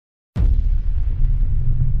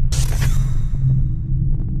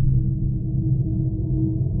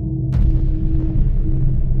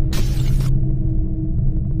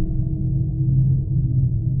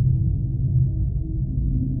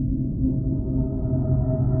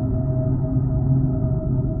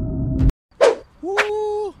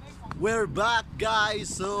We're back guys!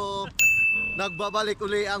 So, nagbabalik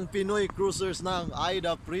uli ang Pinoy Cruisers ng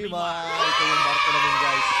Aida Prima. Ito yung barko namin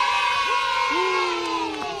guys.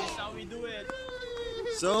 This is how we do it.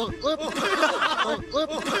 So, up!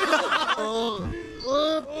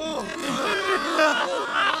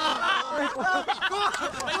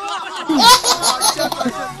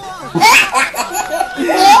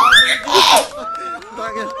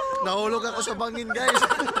 Nahulog ako sa bangin guys.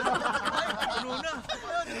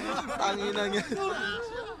 Tanginan yan.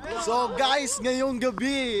 So guys, ngayong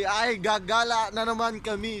gabi ay gagala na naman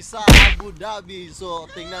kami sa Abu Dhabi. So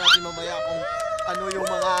tingnan natin mamaya kung ano yung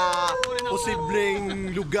mga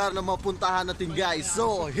posibleng lugar na mapuntahan natin guys.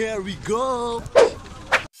 So here we go!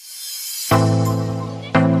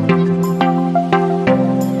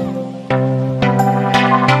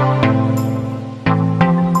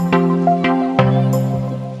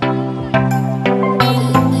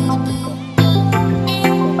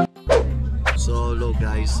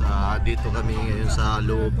 Dito kami ngayon sa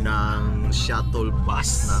loob ng shuttle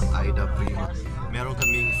bus ng Aida Prima. Meron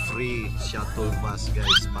kaming free shuttle bus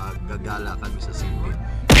guys pag gagala kami sa city.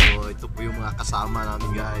 So ito po yung mga kasama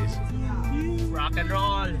namin guys. Rock and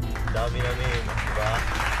roll! Dami namin, diba?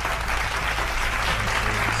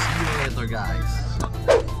 See you later guys.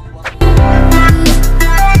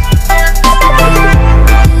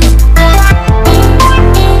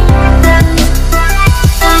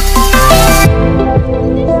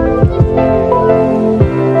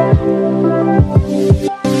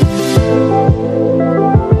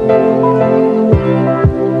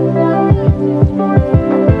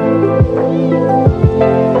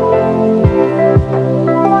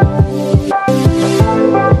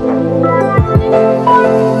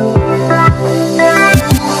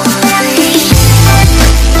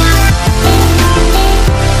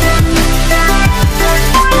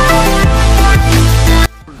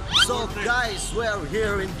 We're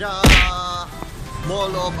here in the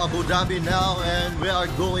mall of Abu Dhabi now and we are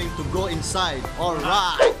going to go inside.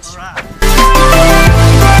 Alright!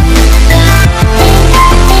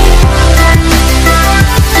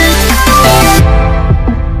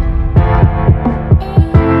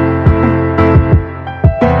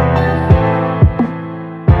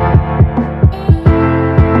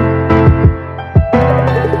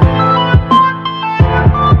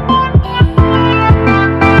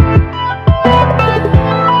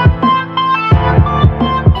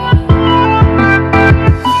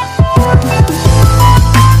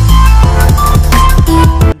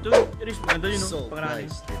 So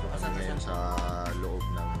guys, dito kami ngayon sa loob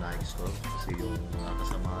ng Nike store kasi yung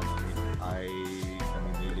kasamahan namin ay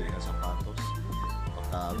namimili ng sapatos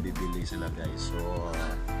baka bibili sila guys. So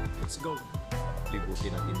let's go,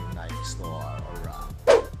 libutin natin yung Nike store. Alright.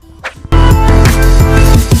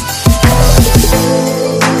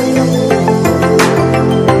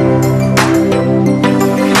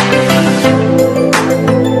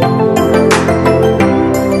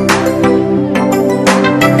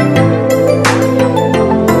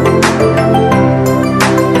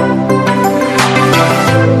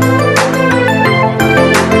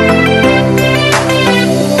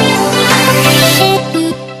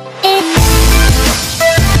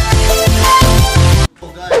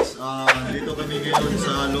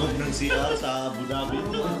 Sa Abu Dhabi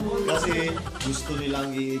kasi gusto nilang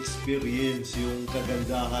i-experience yung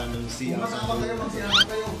kagandahan ng CR sa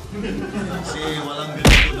kasi walang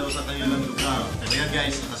ganito daw sa kanilang lugar. Kaya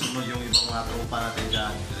guys, nakasunod yung ibang mga tropa natin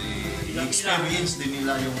dyan kasi i-experience din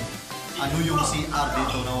nila yung ano yung CR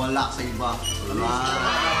dito na wala sa iba.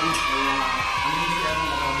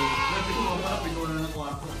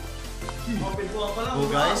 So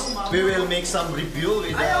guys, we will make some review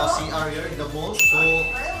with the CR here in the mall. So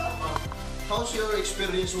how's your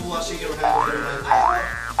experience washing your hands here?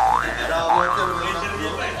 The water will not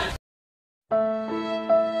flow.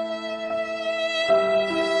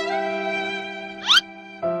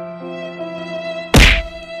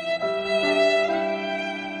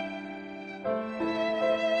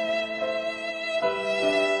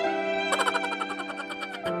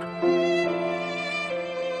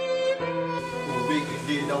 Tubig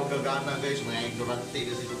hindi daw gagana guys, mga ignorante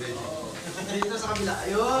kasi ito guys. Dito sa kabila,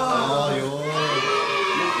 ayun! Oo, yun!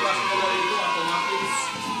 Yung klase na lang ito, automatis.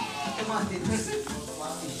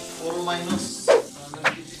 Puro minus.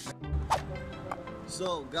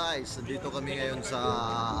 So guys, dito kami ngayon sa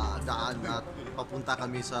daan at papunta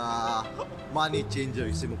kami sa money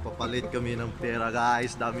changer kasi magpapalit kami ng pera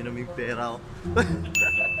guys. Dami naming pera.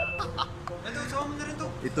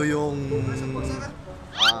 Ito yung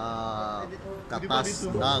katas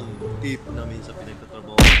ng tip namin sa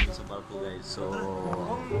pinagtatrabaho namin sa barko guys. So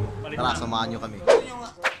tara, samahan nyo kami.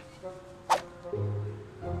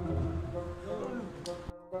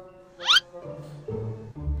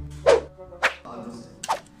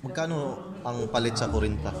 Magkano ang palit sa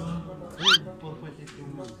kurinta?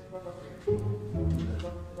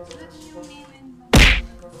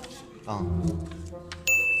 Ah.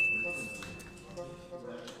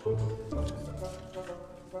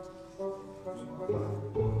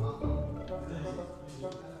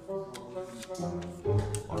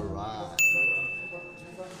 Alright.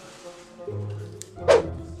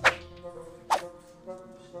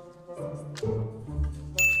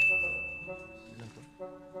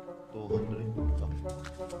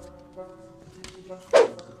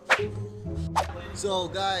 So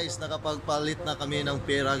guys, nakapagpalit na kami ng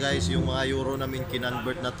pera guys. Yung mga euro namin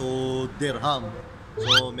kinonvert na to dirham.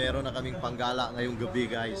 So meron na kaming panggala ngayong gabi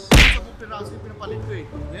guys. 10 piraso yung pinapalit ko eh.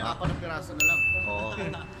 Ngayon, 4 piraso na lang. Oo.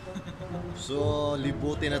 So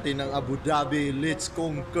libutin natin ng Abu Dhabi. Let's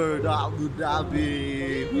conquer the Abu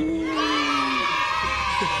Dhabi. Woo!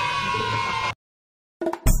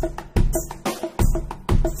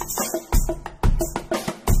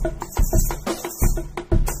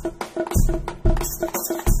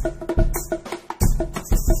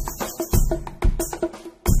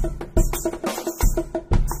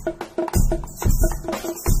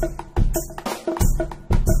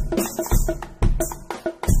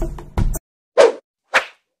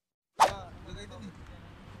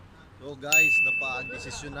 So guys,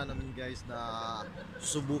 napag-desisyon na namin guys na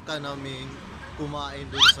subukan namin kumain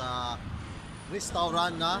dun sa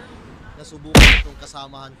restaurant na nasubukan itong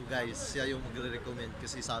kasamahan ko guys. Siya yung magre-recommend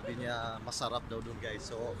kasi sabi niya masarap daw dun guys.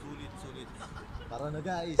 So sulit. Tara na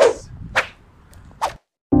guys!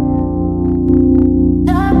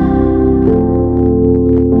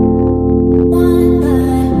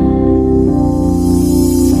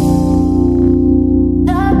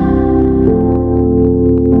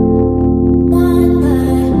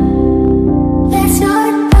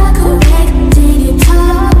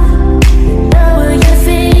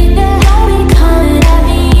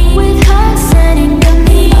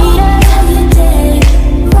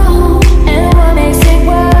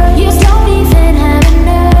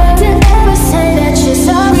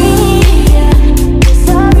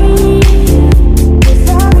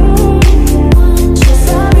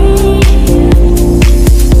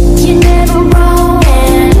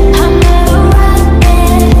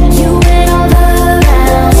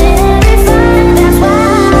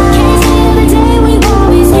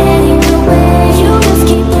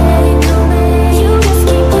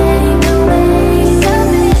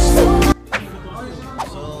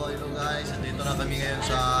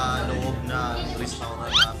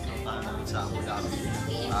 Sa abudhabi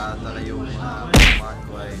at yung kasamahan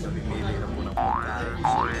ko ay namimili na po ng pagkain.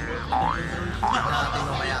 So, natin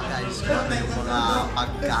mamaya guys kung ano yung mga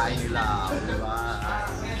pagkain nila, diba?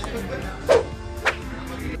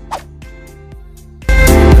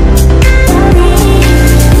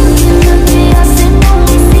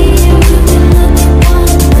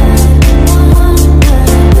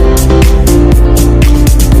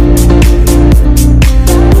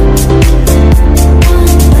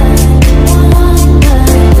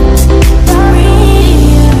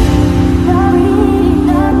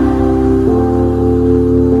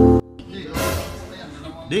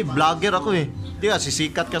 Di, vlogger ako eh. Di ka,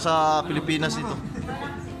 sisikat ka sa Pilipinas dito.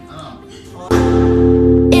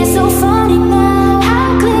 It's so funny now,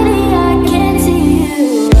 how clearly I can see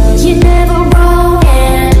you. You're never wrong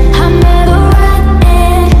and I'm never right,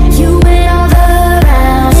 and you win all the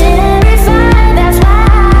rounds in every fight, that's why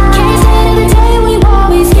can't stand the day we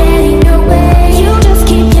always getting away. You just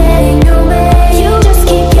keep getting away, you just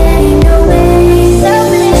keep getting away.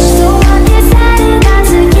 Selfish, so I decided not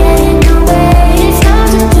to get in your way. It's time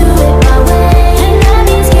to do it my way, and that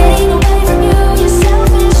means getting away from you. You're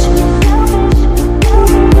selfish, you're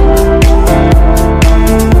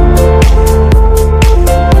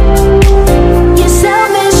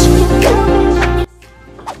selfish.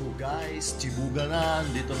 So guys, chibuga na.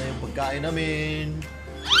 Dito na yung pagkain namin.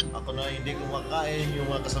 Ako na hindi kumakain. Yung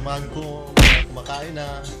mga kasamahan ko, mga kumakain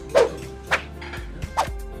na.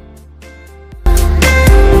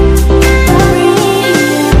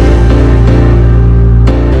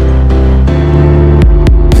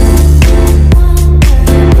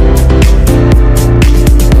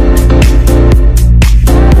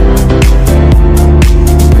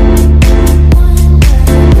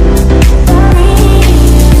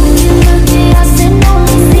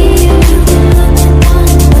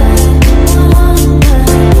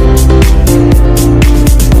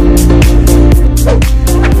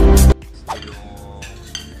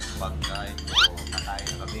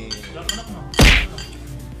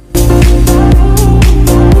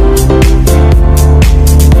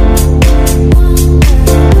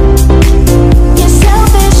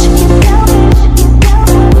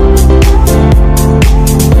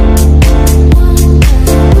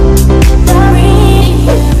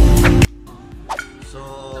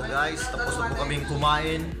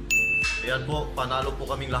 Panalo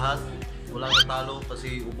po kaming lahat. Walang natalo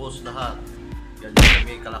kasi ubos lahat. Yan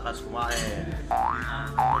kami kalakas kumain.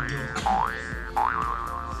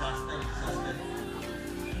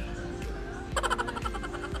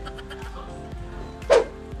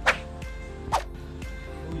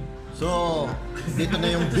 So, dito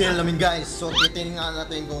na yung bill namin guys. So, titingnan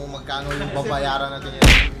natin kung magkano yung babayaran natin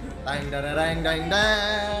yan. Dang dang dang dang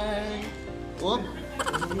dang. Oop.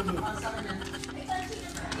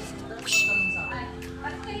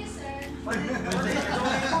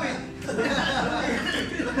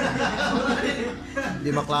 Di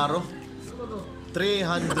maklaro.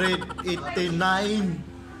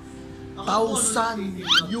 389,000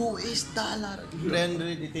 US dollar.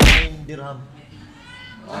 389 dirham.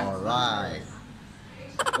 Alright.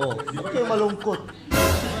 Oh, ba't kayo malungkot?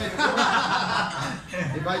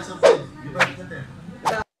 Divide sa 10. Divide sa 10.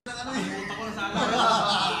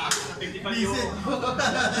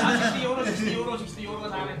 60 euro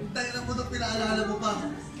sa akin. Dahil lang mo ito pinaalala mo pa.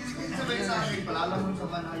 Sabay sa akin, paalala mo sa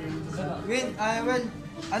manayan. Win, well,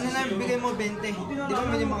 ano na yung bigay mo? 20. Di ba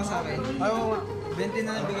minima ka sa akin? Oo, 20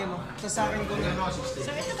 na lang bigay mo. Sa akin ko na.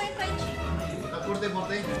 Sir, ito ba yung fried chicken? 40.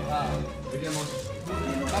 Bigyan mo.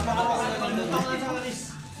 Papakawa ko na lang doon.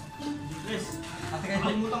 Ate kahit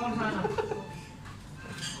limutan ko na sana.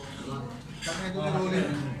 Sakay ito na ulit.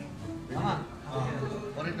 Tama.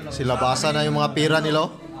 Silabasa na yung mga pira nila.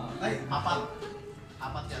 Ay, apat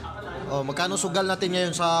yan. Oh, magkano sugal natin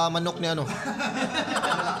ngayon sa manok ni ano?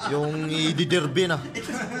 Yung ididerby na.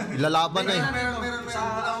 Ilalaban na eh. Meron.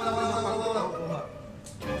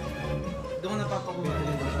 Doon napapakuha.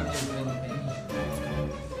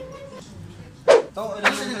 Ito,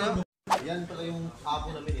 Yan pala yung apo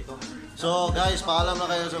namin ito. So guys, paalam na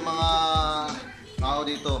kayo sa mga tao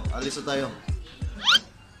dito. Alis na tayo.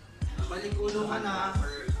 balik ulo ka na.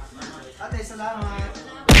 Ate, salamat.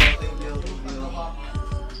 Thank you.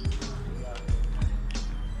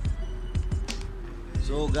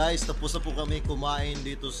 So guys, tapos na po kami kumain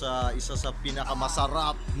dito sa isa sa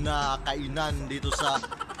pinakamasarap na kainan dito sa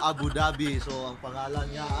Abu Dhabi. So ang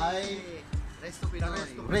pangalan niya ay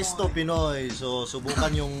Resto Pinoy. So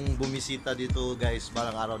subukan yung bumisita dito guys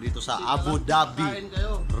balang araw dito sa Abu Dhabi.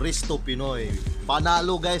 Resto Pinoy.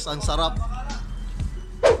 Panalo guys, ang sarap.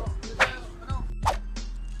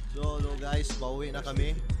 So hello guys, pauwi na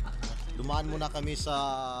kami. Dumaan muna kami sa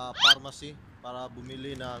pharmacy para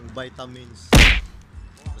bumili ng vitamins.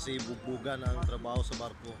 Kasi bugbugan ang trabaho sa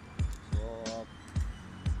barko.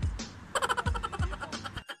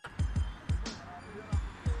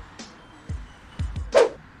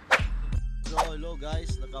 So hello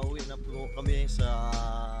guys, nakauwi na po kami sa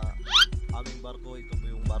aming barko. Ito po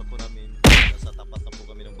yung barko namin. Nasa tapat na po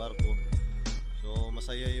kami ng barko. So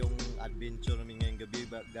masaya yung adventure namin ngayong gabi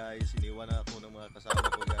guys. Iniwan na ako ng mga kasama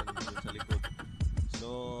ko dyan sa likod. So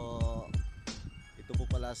ito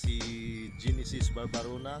po pala si Genesis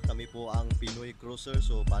Barbarona. Kami po ang Pinoy Cruiser.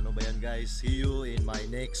 So paano ba yan guys? See you in my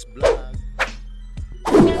next vlog.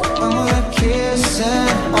 Kiss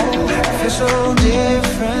and oh, feel so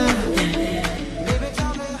different.